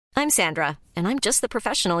I'm Sandra, and I'm just the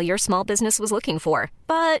professional your small business was looking for.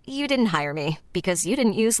 But you didn't hire me because you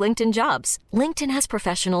didn't use LinkedIn Jobs. LinkedIn has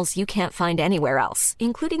professionals you can't find anywhere else,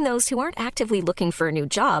 including those who aren't actively looking for a new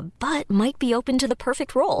job, but might be open to the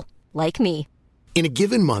perfect role, like me. In a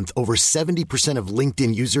given month, over 70% of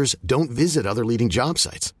LinkedIn users don't visit other leading job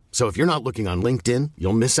sites. So if you're not looking on LinkedIn,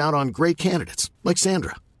 you'll miss out on great candidates like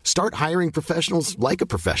Sandra. Start hiring professionals like a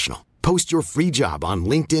professional. Post your free job on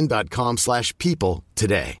linkedin.com/people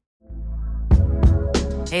today.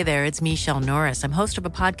 Hey there, it's Michelle Norris. I'm host of a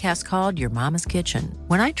podcast called Your Mama's Kitchen.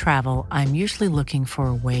 When I travel, I'm usually looking for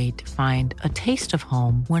a way to find a taste of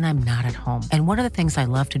home when I'm not at home. And one of the things I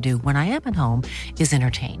love to do when I am at home is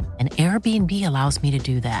entertain. And Airbnb allows me to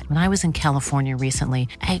do that. When I was in California recently,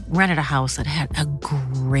 I rented a house that had a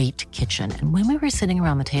great kitchen. And when we were sitting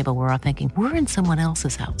around the table, we're all thinking, we're in someone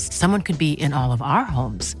else's house. Someone could be in all of our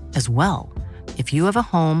homes as well. If you have a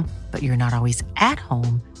home, but you're not always at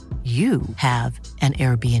home, you have an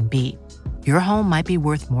Airbnb. Your home might be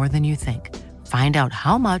worth more than you think. Find out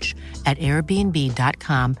how much at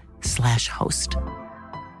airbnb.com/host. Down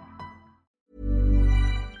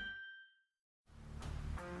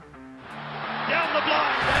the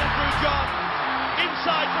blind, Andrew John.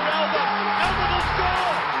 Inside for Albert. Albert will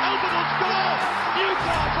score. Albert will score.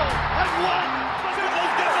 Newcastle have won.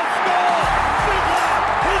 Fiddler's going to score. Fiddler,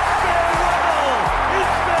 it's farewell.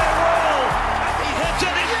 It's farewell. And he hits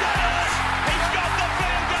it. He's got it. He's got the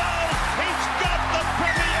field goal. He's got the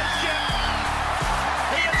premiership.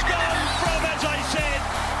 He has gone from, as I said,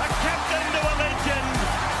 a captain to a legend,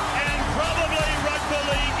 and probably rugby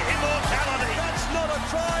league immortality. That's not a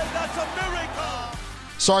try. That's a miracle.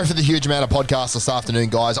 Sorry for the huge amount of podcasts this afternoon,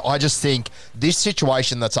 guys. I just think this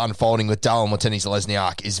situation that's unfolding with Dallin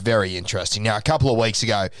Watene-Zelezniak is very interesting. Now, a couple of weeks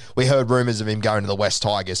ago, we heard rumours of him going to the West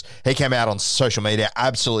Tigers. He came out on social media,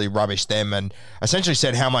 absolutely rubbished them, and essentially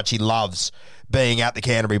said how much he loves being at the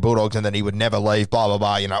Canterbury Bulldogs and that he would never leave, blah, blah,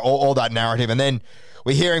 blah, you know, all that narrative. And then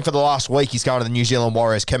we're hearing for the last week he's going to the New Zealand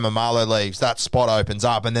Warriors. Ken Mamalo leaves. That spot opens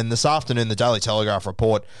up. And then this afternoon, the Daily Telegraph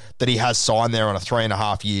report that he has signed there on a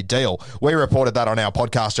 3.5-year deal. We reported that on our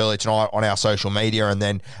podcast earlier tonight on our social media, and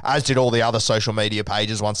then as did all the other social media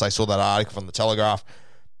pages once they saw that article from the Telegraph.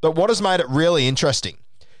 But what has made it really interesting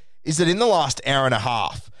is that in the last hour and a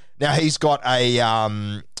half, now he's got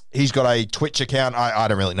a Twitch account. I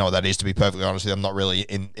don't really know what that is, to be perfectly honest with you. I'm not really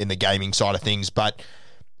in the gaming side of things, but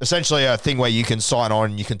essentially a thing where you can sign on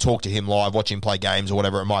and you can talk to him live, watch him play games or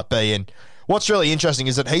whatever it might be. And what's really interesting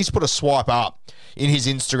is that he's put a swipe up in his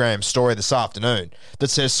Instagram story this afternoon that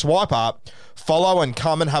says, swipe up, follow and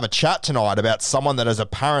come and have a chat tonight about someone that has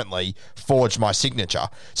apparently forged my signature.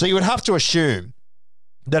 So you would have to assume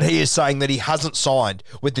that he is saying that he hasn't signed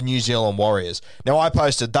with the New Zealand Warriors. Now, I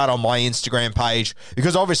posted that on my Instagram page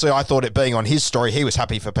because obviously I thought it being on his story, he was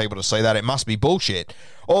happy for people to see that. It must be bullshit.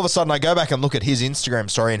 All of a sudden, I go back and look at his Instagram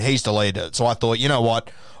story and he's deleted it. So I thought, you know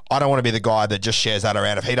what? I don't want to be the guy that just shares that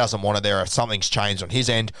around. If he doesn't want it there, if something's changed on his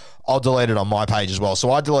end, I'll delete it on my page as well.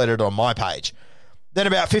 So I deleted it on my page. Then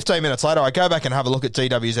about 15 minutes later, I go back and have a look at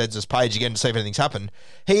DWZ's page again to see if anything's happened.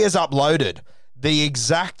 He has uploaded the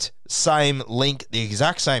exact same link, the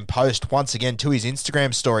exact same post once again to his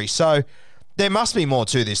Instagram story. So there must be more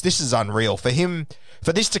to this. This is unreal.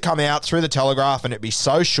 For this to come out through the Telegraph and it be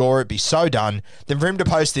so sure, it be so done, then for him to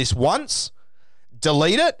post this once,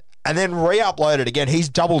 delete it, and then re-upload it again. He's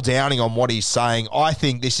double downing on what he's saying. I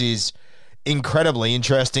think this is incredibly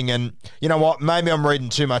interesting. And you know what? Maybe I'm reading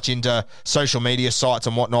too much into social media sites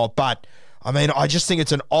and whatnot, but I mean, I just think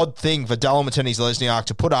it's an odd thing for Dallin Watene-Zelezniak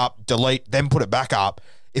to put up, delete, then put it back up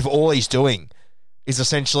if all he's doing is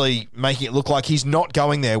essentially making it look like he's not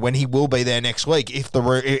going there when he will be there next week. If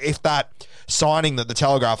that signing that the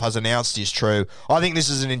Telegraph has announced is true, I think this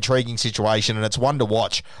is an intriguing situation and it's one to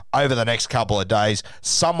watch over the next couple of days.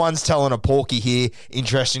 Someone's telling a porky here.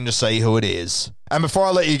 Interesting to see who it is. And before I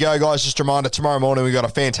let you go, guys, just a reminder, tomorrow morning we've got a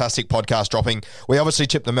fantastic podcast dropping. We obviously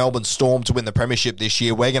tipped the Melbourne Storm to win the premiership this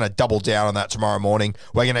year. We're going to double down on that tomorrow morning.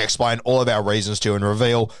 We're going to explain all of our reasons to and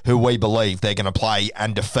reveal who we believe they're going to play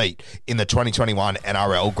and defeat in the 2021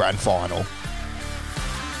 NRL Grand Final.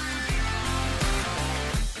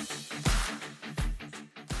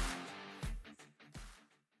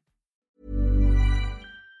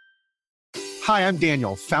 Hi, I'm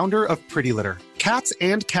Daniel, founder of Pretty Litter. Cats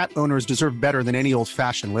and cat owners deserve better than any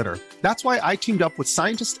old-fashioned litter. That's why I teamed up with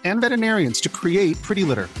scientists and veterinarians to create Pretty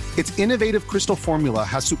Litter. Its innovative crystal formula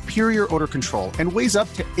has superior odor control and weighs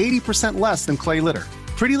up to 80% less than clay litter.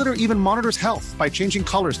 Pretty Litter even monitors health by changing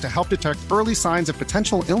colors to help detect early signs of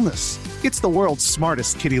potential illness. It's the world's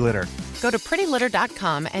smartest kitty litter. Go to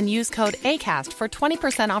prettylitter.com and use code ACAST for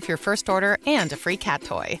 20% off your first order and a free cat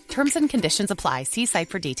toy. Terms and conditions apply. See site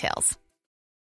for details.